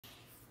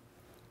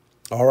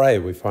All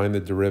right, we find the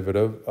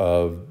derivative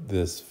of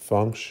this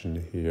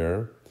function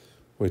here,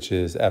 which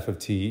is f of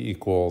t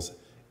equals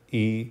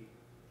e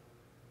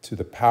to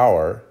the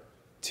power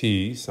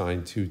t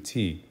sine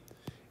 2t.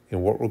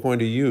 And what we're going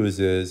to use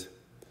is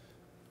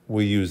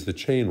we use the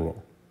chain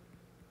rule.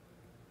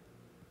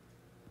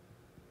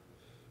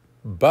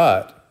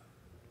 But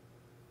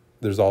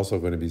there's also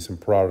going to be some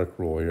product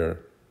rule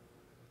here.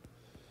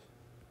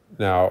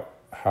 Now,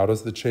 how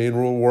does the chain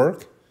rule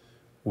work?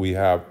 We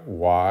have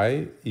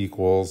y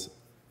equals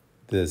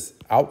this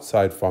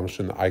outside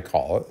function, I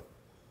call it.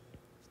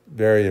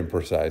 Very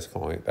imprecise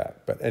calling it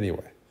that. But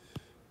anyway,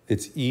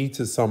 it's e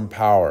to some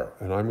power.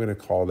 And I'm going to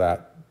call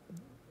that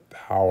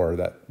power,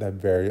 I'm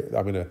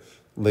going to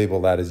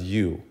label that as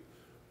u.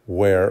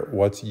 Where,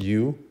 what's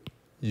u?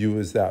 U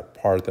is that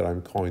part that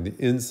I'm calling the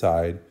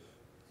inside.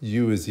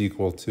 U is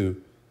equal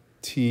to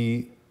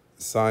t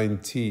sine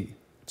t,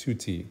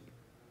 2t.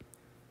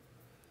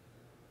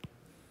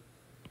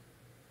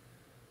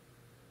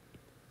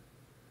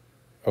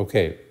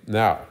 Okay,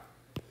 now,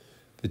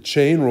 the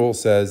chain rule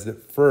says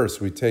that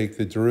first we take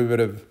the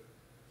derivative,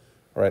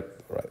 all right,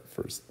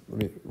 first, let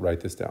me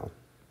write this down.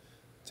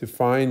 To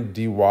find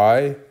dy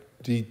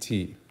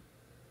dt,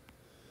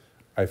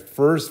 I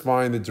first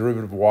find the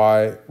derivative of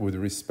y with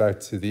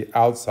respect to the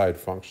outside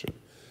function.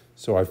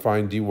 So I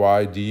find dy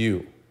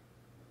du.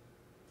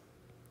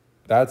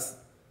 That's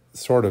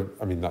sort of,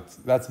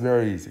 that's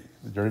very easy.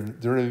 The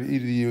derivative of e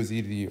to the u is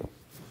e to the u.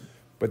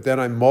 But then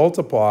I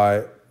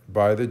multiply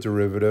by the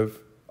derivative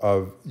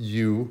of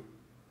u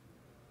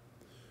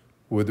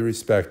with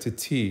respect to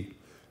t.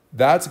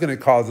 That's going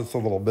to cause us a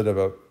little bit of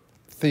a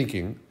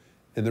thinking.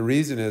 And the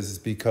reason is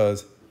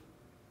because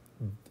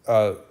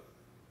du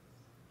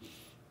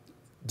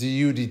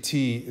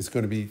dt is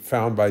going to be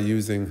found by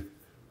using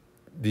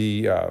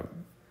the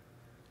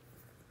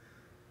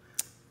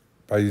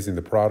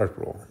product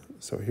rule.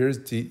 So here's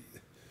let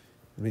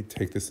me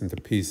take this into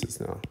pieces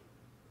now.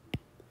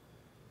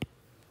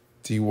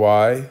 dy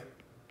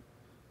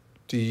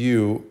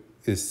du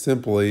is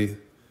simply,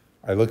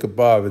 I look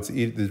above, it's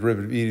the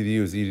derivative of e to the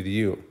u is e to the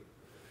u.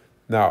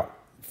 Now,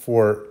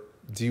 for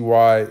dy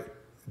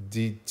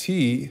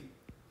dt,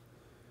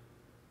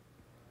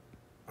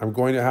 I'm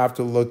going to have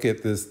to look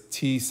at this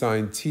t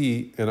sine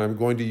t, and I'm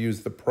going to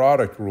use the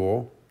product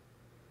rule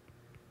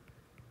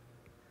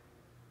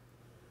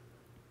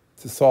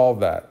to solve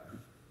that.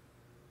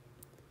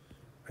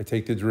 I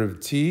take the derivative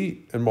of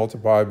t and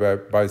multiply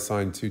by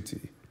sine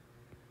 2t.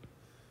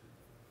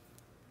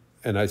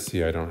 And I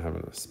see I don't have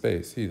enough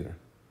space either.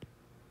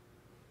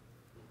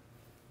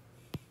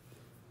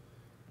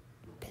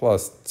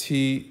 Plus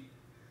t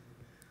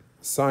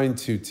sine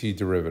 2t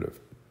derivative.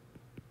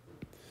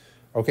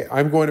 Okay,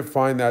 I'm going to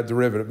find that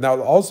derivative.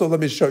 Now, also, let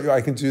me show you, I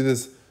can do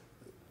this.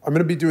 I'm going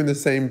to be doing the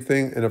same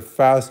thing in a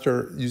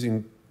faster,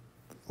 using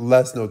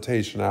less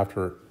notation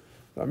after.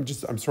 I'm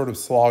sort of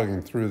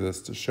slogging through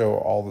this to show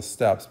all the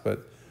steps,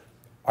 but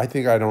I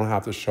think I don't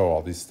have to show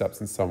all these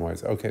steps in some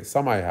ways. Okay,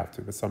 some I have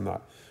to, but some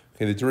not.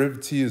 Okay, the derivative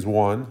of t is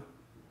 1.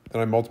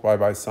 Then I multiply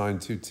by sine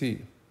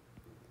 2t.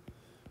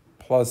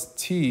 Plus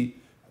t,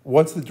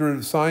 what's the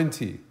derivative of sine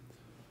t?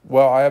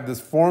 Well, I have this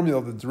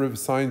formula, the derivative of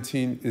sine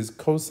t is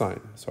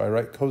cosine. So I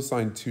write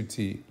cosine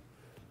 2t.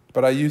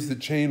 But I use the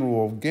chain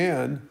rule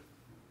again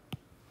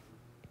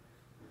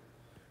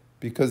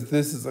because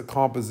this is a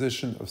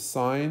composition of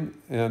sine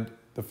and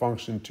the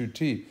function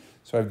 2t.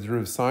 So I have the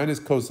derivative of sine is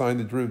cosine,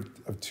 the derivative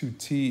of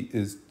 2t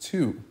is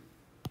 2.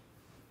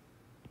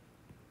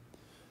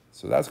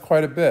 So that's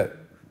quite a bit.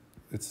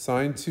 It's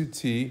sine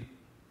 2t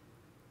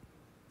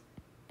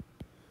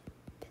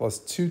plus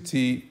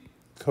 2t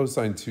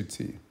cosine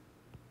 2t.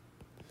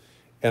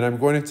 And I'm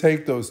going to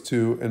take those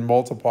two and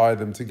multiply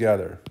them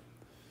together.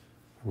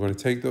 I'm going to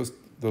take those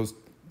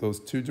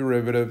two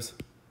derivatives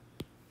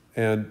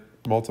and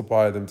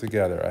multiply them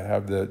together. I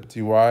have the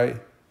dy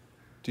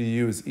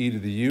du is e to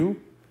the u,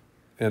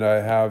 and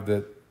I have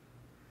that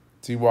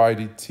dy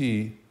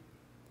dt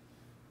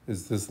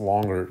is this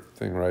longer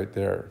thing right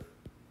there.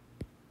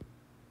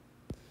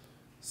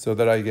 So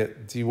that I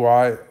get dy,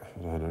 hold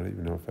on, I don't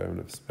even know if I have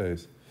enough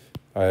space.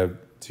 I have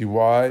dy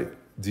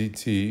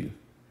dt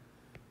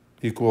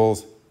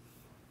equals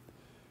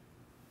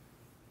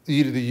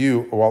e to the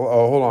u. Well,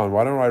 oh, hold on,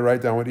 why don't I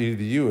write down what e to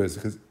the u is?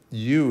 Because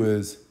u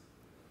is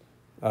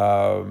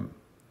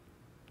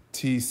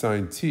t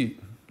sine t.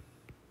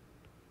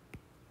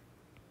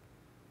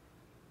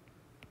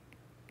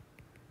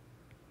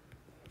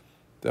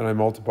 Then I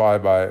multiply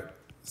by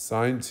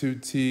sine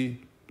 2t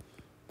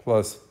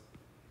plus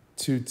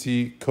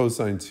 2t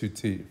cosine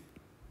 2t.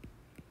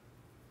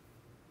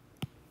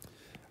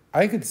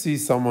 I could see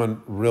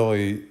someone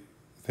really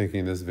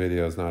thinking this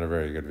video is not a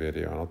very good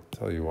video, and I'll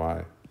tell you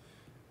why.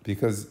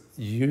 Because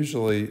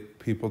usually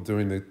people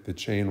doing the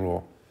chain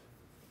rule,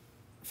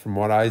 from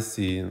what I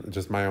see, and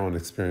just my own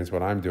experience,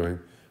 what I'm doing,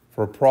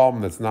 for a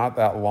problem that's not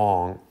that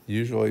long,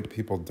 usually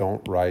people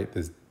don't write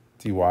this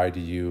dy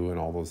du and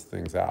all those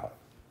things out.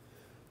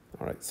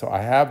 All right, so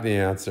I have the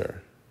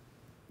answer.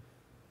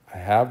 I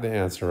have the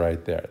answer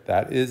right there.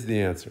 That is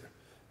the answer.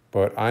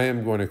 But I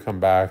am going to come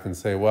back and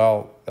say,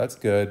 well, that's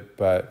good,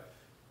 but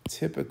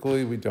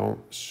typically we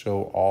don't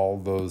show all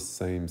those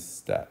same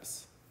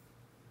steps.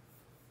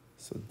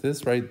 So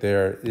this right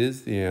there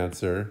is the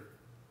answer.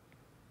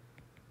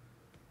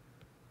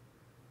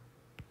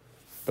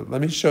 But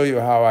let me show you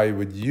how I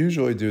would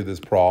usually do this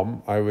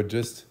problem. I would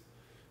just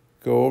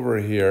go over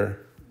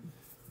here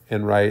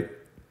and write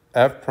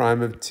f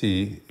prime of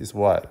t is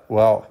what?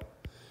 Well,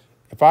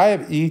 if I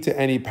have e to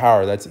any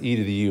power, that's e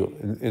to the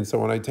u. And so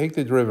when I take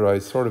the derivative, I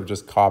sort of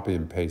just copy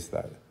and paste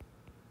that.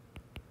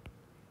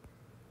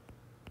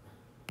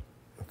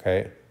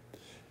 Okay?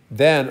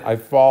 Then I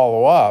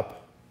follow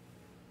up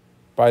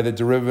by the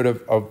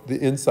derivative of the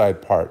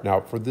inside part.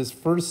 Now, for this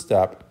first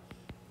step,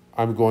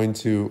 I'm going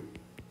to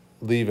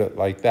leave it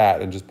like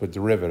that and just put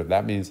derivative.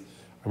 That means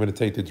I'm going to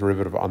take the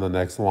derivative on the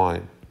next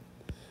line.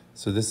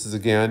 So this is,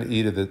 again,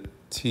 e to the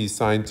t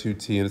sine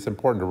 2t, and it's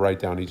important to write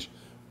down each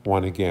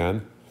one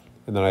again.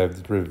 And then I have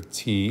the derivative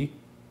t.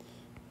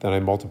 Then I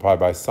multiply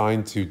by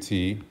sine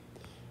 2t.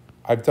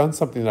 I've done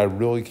something that I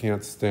really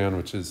can't stand,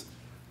 which is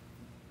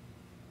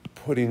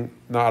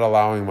not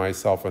allowing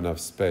myself enough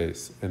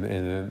space,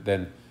 and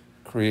then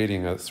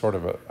creating a sort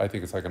of I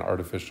think it's like an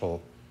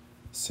artificial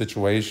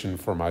situation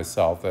for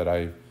myself that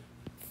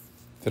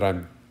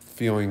I'm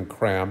feeling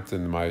cramped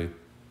and my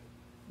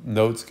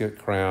notes get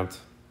cramped.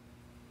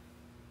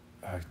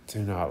 I do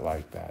not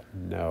like that.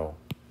 No,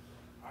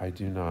 I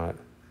do not.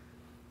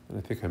 And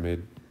I think I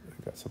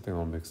got something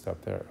all mixed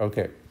up there.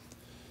 Okay.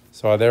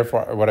 So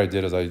therefore, what I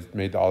did is I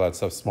made all that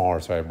stuff smaller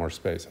so I have more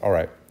space. All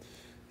right.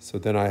 So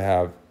then I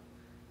have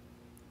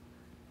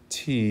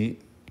t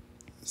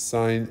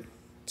sine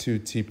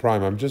 2t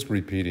prime. I'm just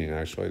repeating,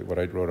 actually, what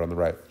I wrote on the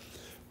right.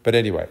 But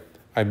anyway,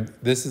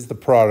 this is the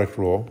product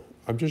rule.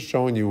 I'm just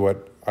showing you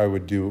what I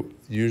would do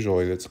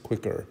usually that's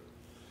quicker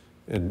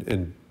and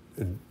in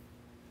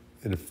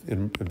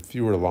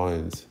fewer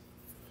lines.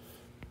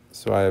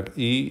 So I have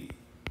e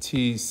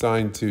t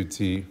sine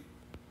 2t,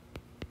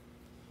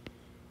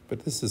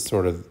 but this is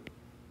sort of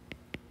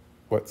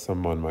what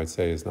someone might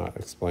say is not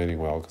explaining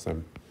well because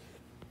I'm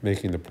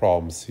making the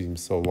problem seem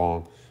so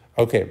long.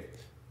 Okay,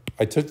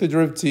 I took the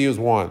derivative t as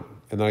 1,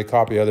 and then I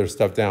copy other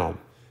stuff down.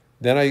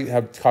 Then I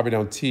have copied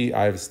down t.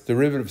 I have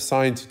derivative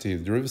sine 2t. The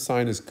derivative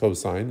sine is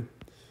cosine.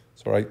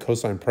 So I write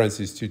cosine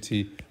parentheses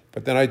 2t.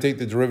 But then I take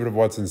the derivative of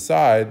what's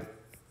inside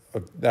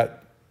of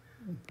that.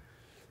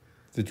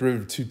 The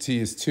derivative of 2t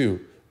is 2.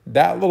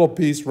 That little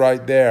piece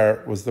right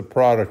there was the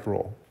product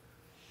rule.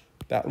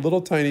 That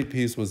little tiny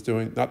piece was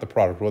doing, not the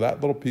product rule,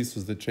 that little piece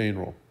was the chain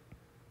rule.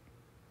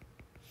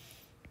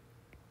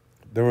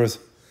 There was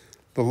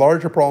the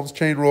larger problems,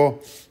 chain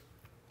rule.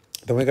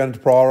 Then we got into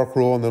product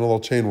rule and then a little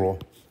chain rule.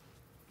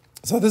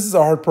 So this is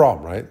a hard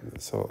problem, right?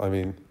 So, I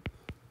mean,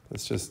 I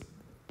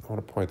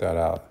want to point that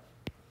out.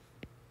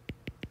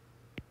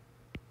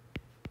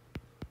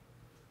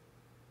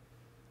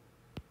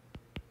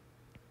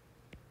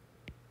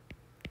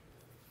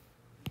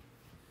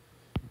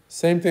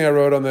 Same thing I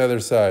wrote on the other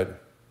side.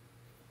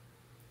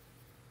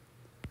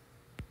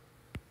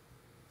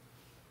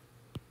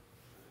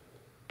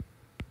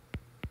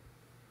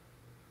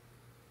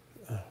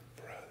 Oh,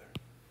 brother.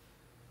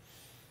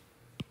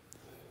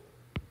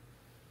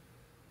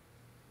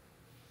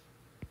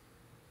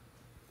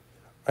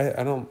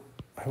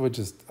 I would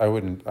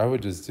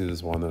just do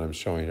this one that I'm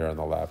showing here on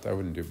the left. I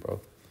wouldn't do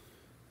both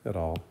at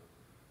all.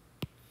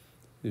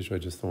 Usually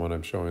just the one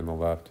I'm showing on the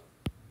left.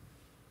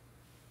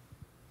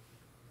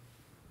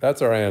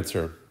 That's our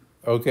answer.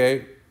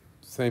 Okay,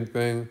 same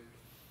thing.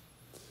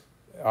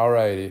 All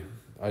righty,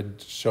 I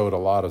showed a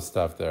lot of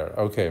stuff there.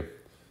 Okay,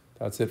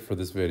 that's it for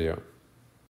this video.